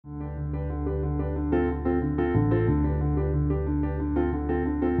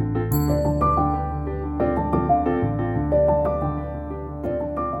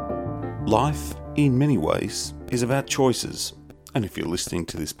Life, in many ways, is about choices, and if you're listening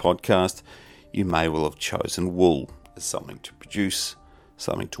to this podcast, you may well have chosen wool as something to produce,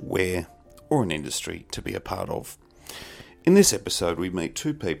 something to wear, or an industry to be a part of. In this episode, we meet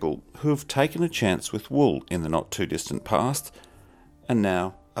two people who have taken a chance with wool in the not-too-distant past, and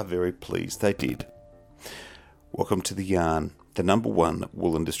now are very pleased they did. Welcome to The Yarn, the #1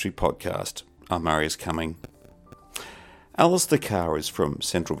 wool industry podcast. I'm Marius Cumming. Alister Carr is from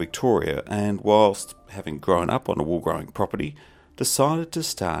central Victoria and, whilst having grown up on a wool growing property, decided to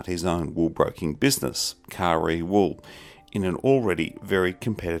start his own wool broking business, Carr Wool, in an already very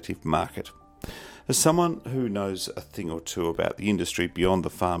competitive market. As someone who knows a thing or two about the industry beyond the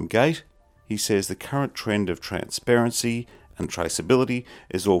farm gate, he says the current trend of transparency and traceability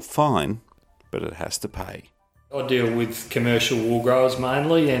is all fine, but it has to pay. I deal with commercial wool growers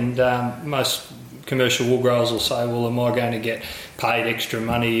mainly, and most commercial wool growers will say, well, am I going to get paid extra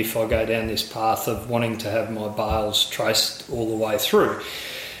money if I go down this path of wanting to have my bales traced all the way through?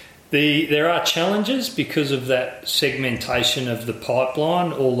 There are challenges because of that segmentation of the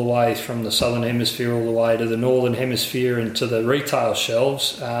pipeline all the way from the southern hemisphere all the way to the northern hemisphere and to the retail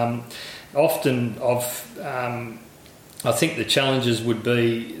shelves. I think the challenges would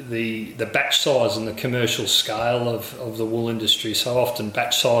be the batch size and the commercial scale of the wool industry. So often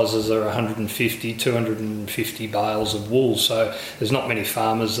batch sizes are 150, 250 bales of wool. So there's not many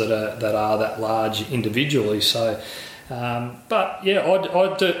farmers that are that large individually. So, but yeah,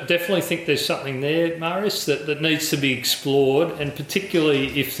 I definitely think there's something there, Marius, that needs to be explored, and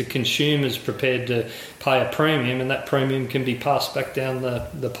particularly if the consumer's prepared to pay a premium, and that premium can be passed back down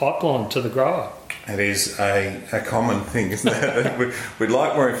the pipeline to the grower. It is a common thing, isn't it? We'd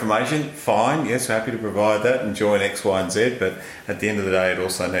like more information, fine, yes, we're happy to provide that and join X, Y and Z, but at the end of the day it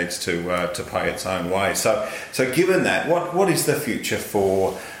also needs to pay its own way. So given that, what is the future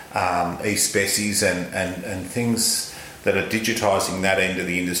for e-species and things that are digitising that end of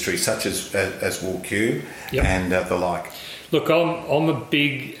the industry, such as WoolQ and the like? Look, I'm a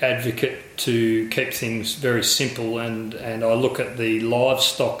big advocate to keep things very simple, and I look at the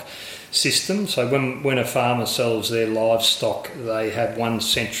livestock system. So when a farmer sells their livestock, they have one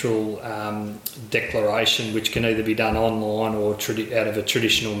central declaration which can either be done online or out of a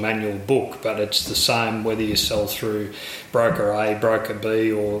traditional manual book, but it's the same whether you sell through broker A, broker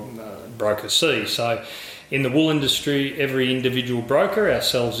B or broker C. So in the wool industry, every individual broker,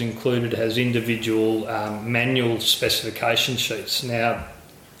 ourselves included, has individual manual specification sheets. Now,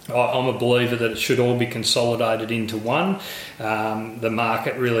 I'm a believer that it should all be consolidated into one. The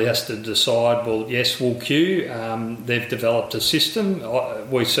market really has to decide, well, yes, WoolQ, they've developed a system.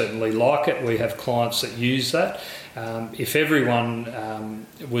 We certainly like it. We have clients that use that. If everyone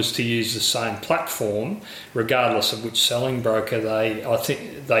was to use the same platform, regardless of which selling broker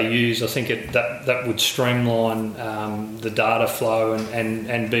they use, that would streamline the data flow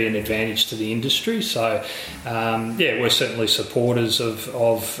and be an advantage to the industry. So, we're certainly supporters of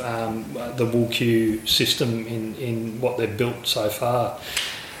the WoolQ system in what they've built so far.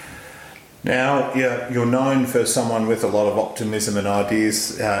 Now, you're known for someone with a lot of optimism and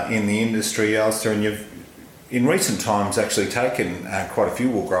ideas in the industry, Alister, and you've in recent times actually taken quite a few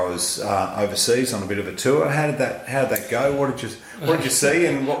wool growers overseas on a bit of a tour. How did that go? What did you see,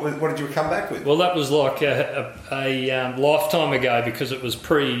 and what did you come back with? Well, that was like a lifetime ago because it was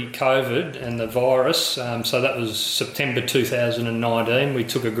pre-COVID and the virus. So that was September 2019. We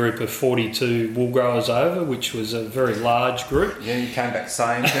took a group of 42 wool growers over, which was a very large group. Yeah, you came back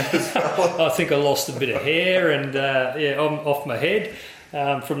sane as well. I think I lost a bit of hair and I'm off my head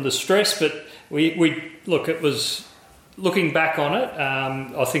from the stress, but we look, it was, looking back on it,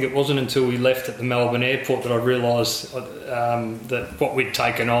 I think it wasn't until we left at the Melbourne airport that I realised that what we'd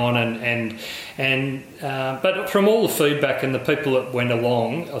taken on but from all the feedback and the people that went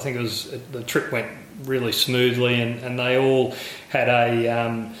along, I think the trip went really smoothly, and they all had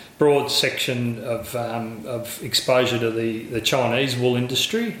a broad section of exposure to the Chinese wool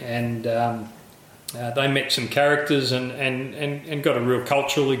industry, and they met some characters and got a real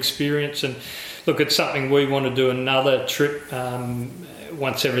cultural experience. And look, it's something we want to do another trip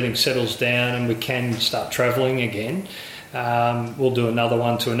once everything settles down and we can start travelling again. We'll do another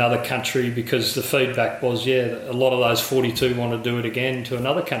one to another country because the feedback was, a lot of those 42 want to do it again to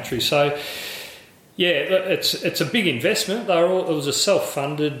another country. So, it's a big investment. It was a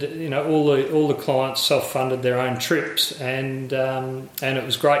self-funded, all the clients self-funded their own trips, and it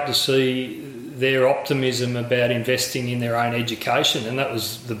was great to see their optimism about investing in their own education, and that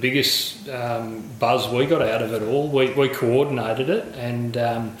was the biggest buzz we got out of it all. We coordinated it, and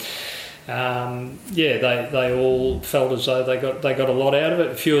they all felt as though they got a lot out of it.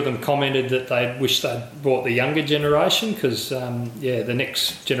 A few of them commented that they wished they'd brought the younger generation because the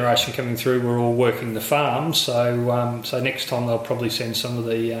next generation coming through were all working the farm. So next time they'll probably send some of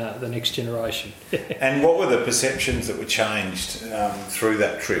the next generation. And what were the perceptions that were changed through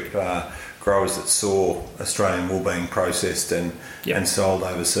that trip? Growers that saw Australian wool being processed and sold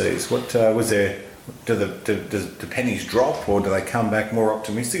overseas. What was there? Do the pennies drop, or do they come back more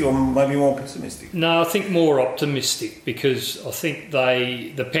optimistic, or maybe more pessimistic? No, I think more optimistic, because I think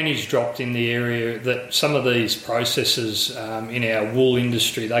the pennies dropped in the area that some of these processors in our wool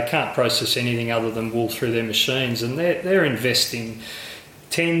industry, they can't process anything other than wool through their machines, and they're investing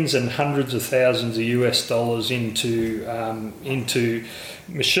tens and hundreds of thousands of US dollars into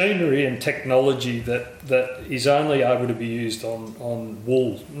machinery and technology that is only able to be used on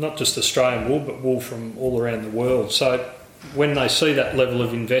wool, not just Australian wool, but wool from all around the world. So when they see that level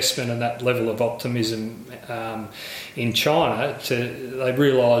of investment and that level of optimism in China, they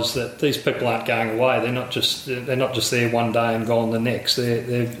realise that these people aren't going away. They're not just there one day and gone the next.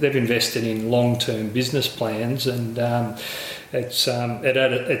 They've invested in long-term business plans, and it's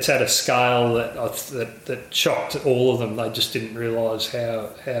at a scale that shocked all of them. They just didn't realise how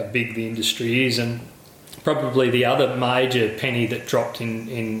big the industry is. And probably the other major penny that dropped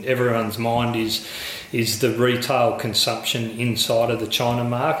in everyone's mind is the retail consumption inside of the China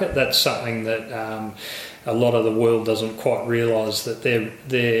market. That's something that a lot of the world doesn't quite realise, that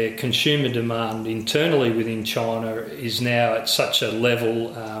their consumer demand internally within China is now at such a level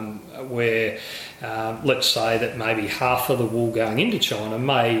where let's say that maybe half of the wool going into China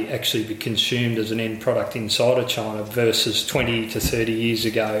may actually be consumed as an end product inside of China, versus 20 to 30 years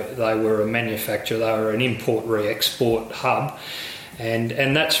ago they were a manufacturer, they were an import re-export hub.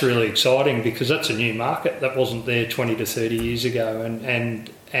 And that's really exciting, because that's a new market that wasn't there 20 to 30 years ago. And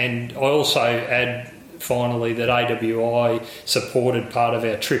I also add finally that AWI supported part of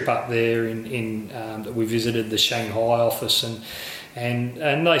our trip up there in that we visited the Shanghai office, and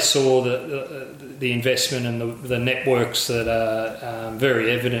they saw the investment and the networks that are very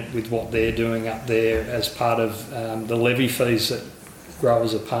evident with what they're doing up there as part of the levy fees that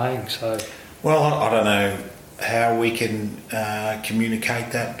growers are paying. So, well, I don't know how we can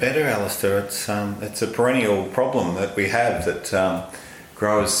communicate that better, Alister. It's a perennial problem that we have, that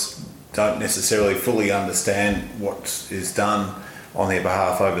growers don't necessarily fully understand what is done on their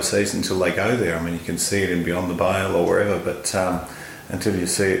behalf overseas until they go there. I mean, you can see it in Beyond the Bale or wherever, but until you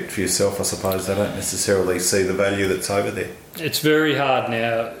see it for yourself, I suppose they don't necessarily see the value that's over there. It's very hard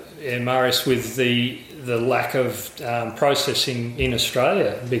now, Marius, with the lack of processing in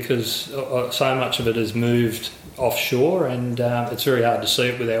Australia, because so much of it has moved offshore, and it's very hard to see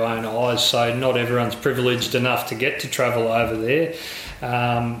it with our own eyes. So not everyone's privileged enough to get to travel over there.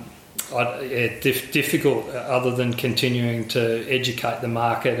 Difficult, other than continuing to educate the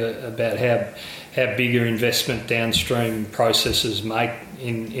market about how bigger investment downstream processors make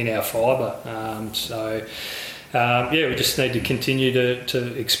in our fibre. We just need to continue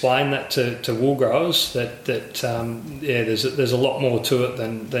to explain that to wool growers, that there's a lot more to it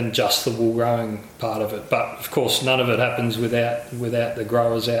than just the wool growing part of it. But of course, none of it happens without the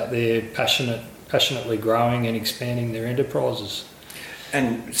growers out there passionately growing and expanding their enterprises.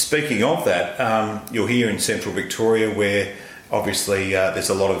 And speaking of that, you're here in central Victoria, where obviously there's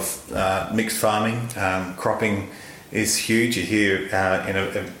a lot of mixed farming. Cropping is huge. You're here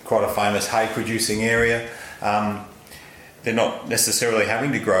in quite a famous hay producing area. They're not necessarily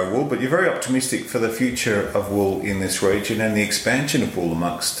having to grow wool, but you're very optimistic for the future of wool in this region and the expansion of wool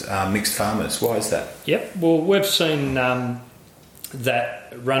amongst mixed farmers. Why is that? Yep, well, we've seen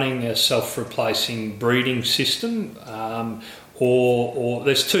that running a self-replacing breeding system, or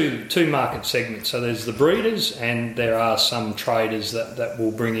there's two market segments. So there's the breeders, and there are some traders that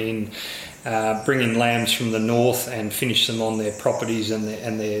will bring in lambs from the north and finish them on their properties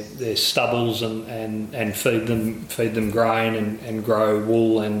and their stubbles and feed them grain and grow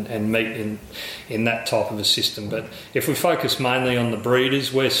wool and meat in that type of a system. But if we focus mainly on the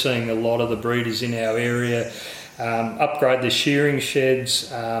breeders, we're seeing a lot of the breeders in our area upgrade their shearing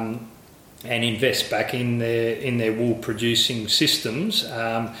sheds and invest back in their wool producing systems.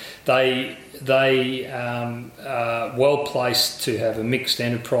 They are well placed to have a mixed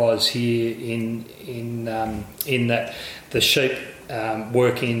enterprise here in that the sheep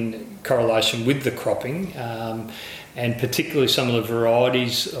work in correlation with the cropping, and particularly some of the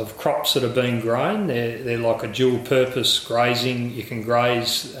varieties of crops that are being grown. They're like a dual purpose grazing. You can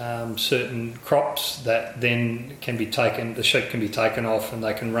graze certain crops that then can be taken, the sheep can be taken off and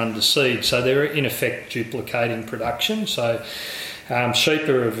they can run to seed. So they're in effect duplicating production. So sheep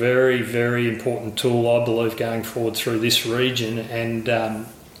are a very, very important tool, I believe, going forward through this region, and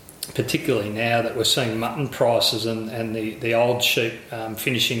particularly now that we're seeing mutton prices and the old sheep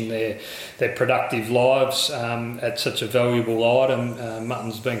finishing their productive lives at such a valuable item.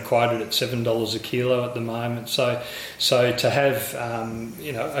 Mutton's been quoted at $7 a kilo at the moment. So to have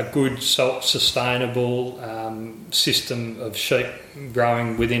a good sustainable system of sheep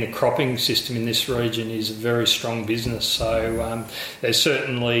growing within a cropping system in this region is a very strong business. So there's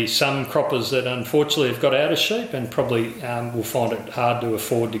certainly some croppers that unfortunately have got out of sheep and probably will find it hard to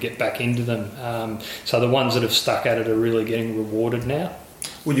afford to get back into them. So the ones that have stuck at it are really getting rewarded now.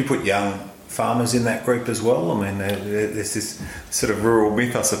 Would you put young farmers in that group as well? I mean, there's this sort of rural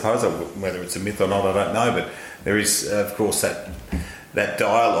myth, I suppose, whether it's a myth or not, I don't know, but there is, of course, that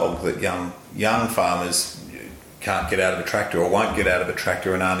dialogue that young farmers can't get out of a tractor or won't get out of a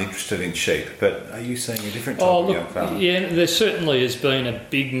tractor and aren't interested in sheep. But are you seeing a different type of young farmer? Yeah, there certainly has been a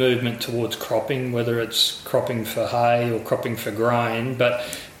big movement towards cropping, whether it's cropping for hay or cropping for grain. But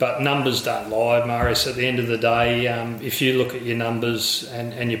numbers don't lie, Marius. At the end of the day, if you look at your numbers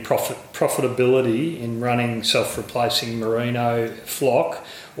and your profitability in running self-replacing merino flock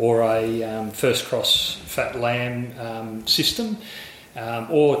or a first cross fat lamb system,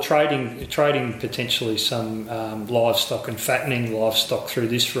 or trading potentially some livestock and fattening livestock through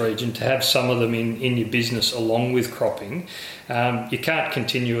this region, to have some of them in your business along with cropping, you can't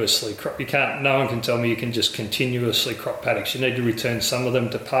continuously crop. No one can tell me you can just continuously crop paddocks. You need to return some of them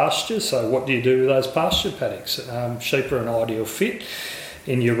to pasture. So what do you do with those pasture paddocks? Sheep are an ideal fit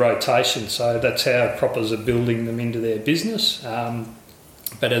in your rotation. So that's how croppers are building them into their business.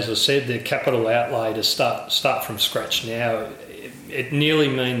 But as I said, the capital outlay to start from scratch now, it nearly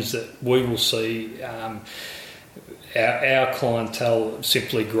means that we will see our clientele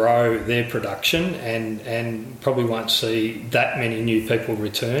simply grow their production and probably won't see that many new people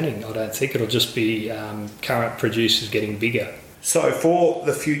returning. I don't think it'll just be current producers getting bigger. So for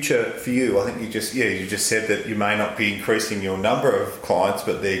the future for you, I think you just said that you may not be increasing your number of clients,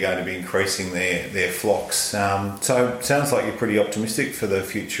 but they're going to be increasing their flocks. So it sounds like you're pretty optimistic for the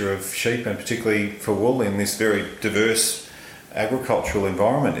future of sheep and particularly for wool in this very diverse agricultural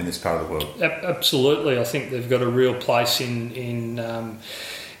environment in this part of the world. Absolutely, I think they've got a real place in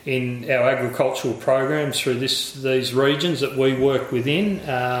our agricultural programs through these regions that we work within,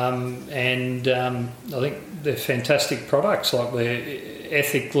 and I think they're fantastic products. Like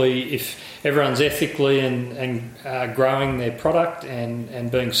if everyone's ethically and growing their product and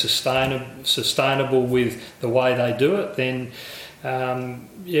being sustainable with the way they do it, then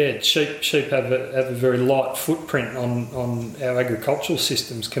sheep have a very light footprint on our agricultural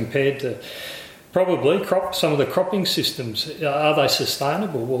systems compared to probably some of the cropping systems. Are they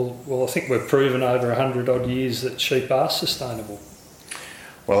sustainable? Well, I think we've proven over 100 odd years that sheep are sustainable.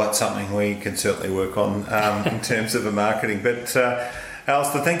 Well, that's something we can certainly work on in terms of the marketing. But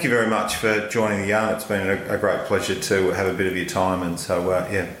Alister, thank you very much for joining the yarn. It's been a great pleasure to have a bit of your time, and so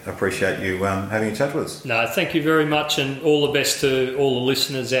appreciate you having a chat with us. No, thank you very much, and all the best to all the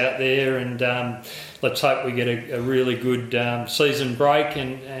listeners out there. And let's hope we get a really good season break,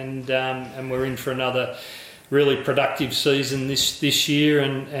 and we're in for another really productive season this year,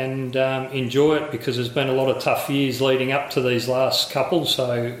 and enjoy it, because there's been a lot of tough years leading up to these last couple.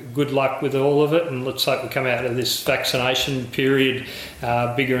 So good luck with all of it, and let's hope we come out of this vaccination period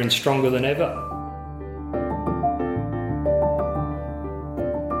bigger and stronger than ever.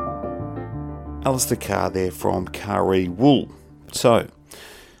 Alister Carr there from Carree Wool. So,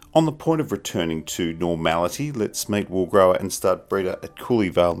 on the point of returning to normality, let's meet wool grower and stud breeder at Cooley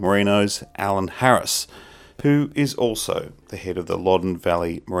Vale Merinos, Allan Harris, who is also the head of the Loddon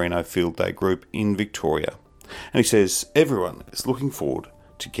Valley Merino Field Day Group in Victoria. And he says everyone is looking forward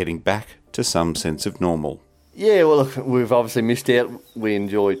to getting back to some sense of normal. Yeah, well, look, we've obviously missed out. We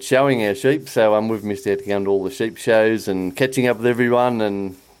enjoyed showing our sheep, so we've missed out to going to all the sheep shows and catching up with everyone.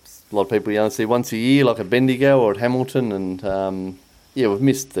 And a lot of people you only see once a year, like at Bendigo or at Hamilton. And we've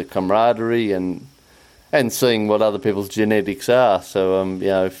missed the camaraderie and seeing what other people's genetics are. So,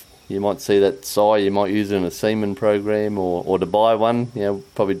 if you might see that sire, you might use it in a semen program or to buy one.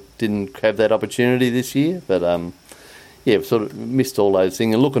 Probably didn't have that opportunity this year, but we've sort of missed all those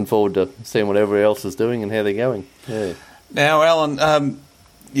things and looking forward to seeing what everyone else is doing and how they're going. Yeah. Now, Allan,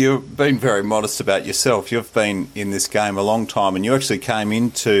 you've been very modest about yourself. You've been in this game a long time, and you actually came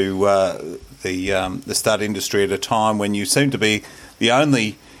into the stud industry at a time when you seemed to be the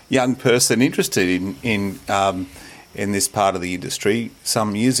only young person interested in this part of the industry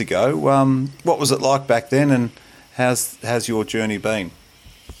some years ago. What was it like back then, and how's your journey been?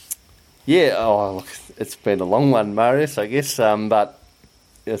 Yeah, look, it's been a long one, Marius, I guess, but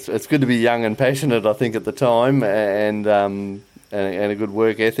it's good to be young and passionate, I think, at the time, and a good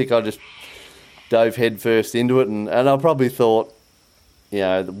work ethic. I just dove headfirst into it, and I probably thought,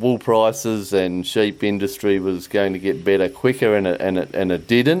 the wool prices and sheep industry was going to get better quicker, and it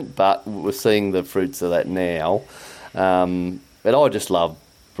didn't, but we're seeing the fruits of that now. But I just love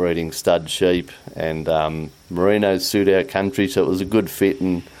breeding stud sheep, and merinos suit our country, so it was a good fit,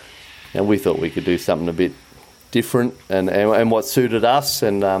 and we thought we could do something a bit different and what suited us,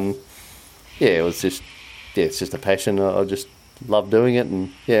 and it was just it's just a passion. I just love doing it,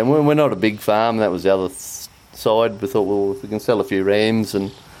 and we're not a big farm. That was the other side. We thought, well, if we can sell a few rams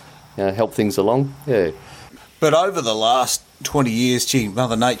and help things along, But over the last 20 years, gee,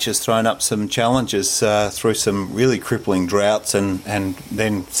 Mother Nature's thrown up some challenges through some really crippling droughts and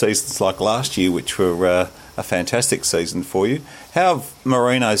then seasons like last year, which were a fantastic season for you. How have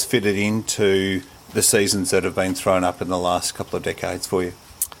merinos fitted into the seasons that have been thrown up in the last couple of decades for you?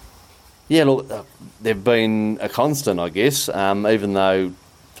 Yeah, look, they've been a constant, I guess, even though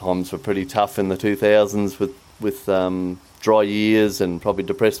times were pretty tough in the 2000s with dry years and probably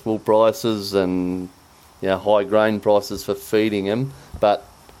depressed wool prices and high grain prices for feeding them. But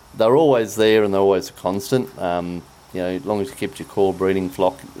they're always there and they're always a constant. As long as you kept your core breeding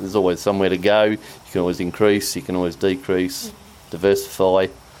flock, there's always somewhere to go. You can always increase, you can always decrease, diversify.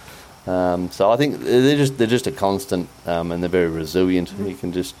 So I think they're just a constant, and they're very resilient. You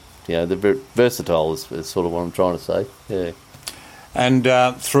can just, they're very versatile is sort of what I'm trying to say. Yeah. And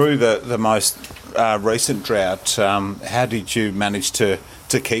through the most recent drought, how did you manage to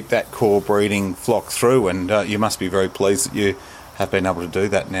keep that core breeding flock through? And you must be very pleased that you have been able to do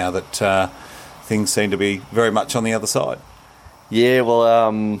that now that things seem to be very much on the other side. Yeah,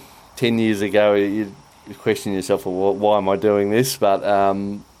 well, 10 years ago, you question yourself, well, why am I doing this? But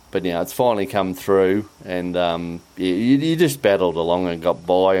it's finally come through, and you just battled along and got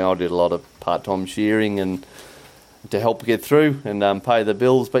by. I did a lot of part-time shearing and to help get through and pay the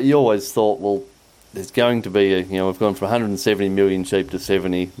bills. But you always thought, well, there's going to be we've gone from 170 million sheep to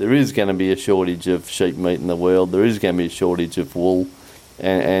 70. There is going to be a shortage of sheep meat in the world. There is going to be a shortage of wool,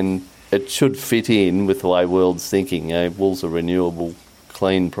 and it should fit in with the way world's thinking. Wool's a renewable,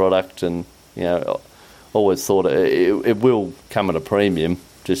 clean product, and always thought it will come at a premium.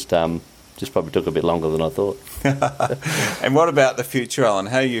 Just probably took a bit longer than I thought. And what about the future, Alan?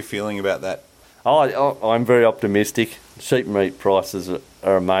 How are you feeling about that? I'm very optimistic. Sheep meat prices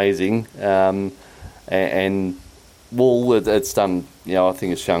are amazing, and wool, it's done. I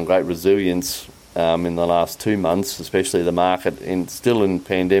think it's shown great resilience in the last 2 months, especially the market, and still in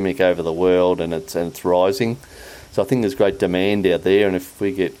pandemic over the world, and it's rising. So I think there's great demand out there, and if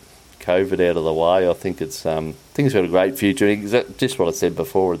we get COVID out of the way, I think it's got a great future. Just what I said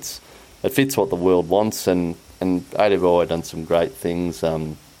before, it fits what the world wants, and AWI done some great things,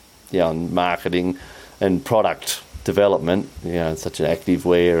 on marketing and product development. Such an active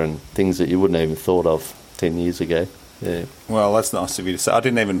wear and things that you wouldn't have even thought of 10 years ago. Yeah. Well, that's nice of you to say. I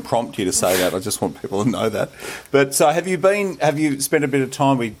didn't even prompt you to say that. I just want people to know that. But so have you spent a bit of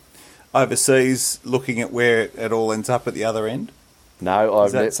time overseas looking at where it all ends up at the other end? No,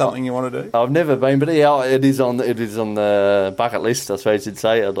 is that something you want to do? I've never been, but it is on the bucket list, I suppose you'd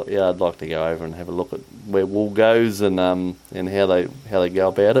say. I'd like to go over and have a look at where wool goes and how they go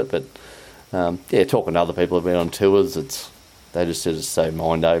about it. But talking to other people who've been on tours, they just say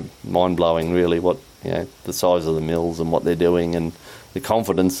mind blowing, really, what the size of the mills and what they're doing and the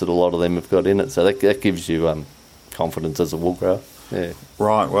confidence that a lot of them have got in it. So that gives you confidence as a wool grower. Yeah.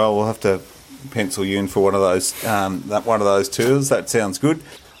 Right. Well, we'll have to pencil you in for one of those tours. That sounds good.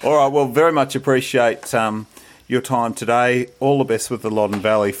 All right. Well, very much appreciate your time today. All the best with the Loddon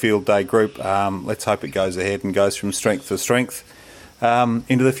Valley Field Day Group. Let's hope it goes ahead and goes from strength to strength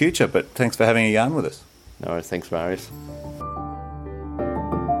into the future. But thanks for having a yarn with us. No worries. Thanks, Marius.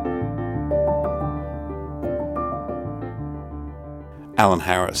 Allan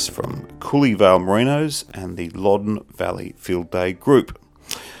Harris from Cooley Vale Merinos and the Loddon Valley Field Day Group.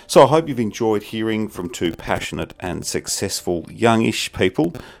 So I hope you've enjoyed hearing from two passionate and successful youngish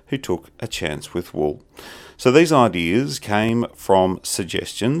people who took a chance with wool. So these ideas came from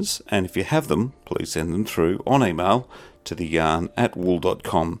suggestions, and if you have them, please send them through on email to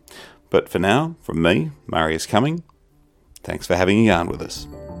theyarn@wool.com. But for now, from me, Marius Cumming, thanks for having a yarn with us.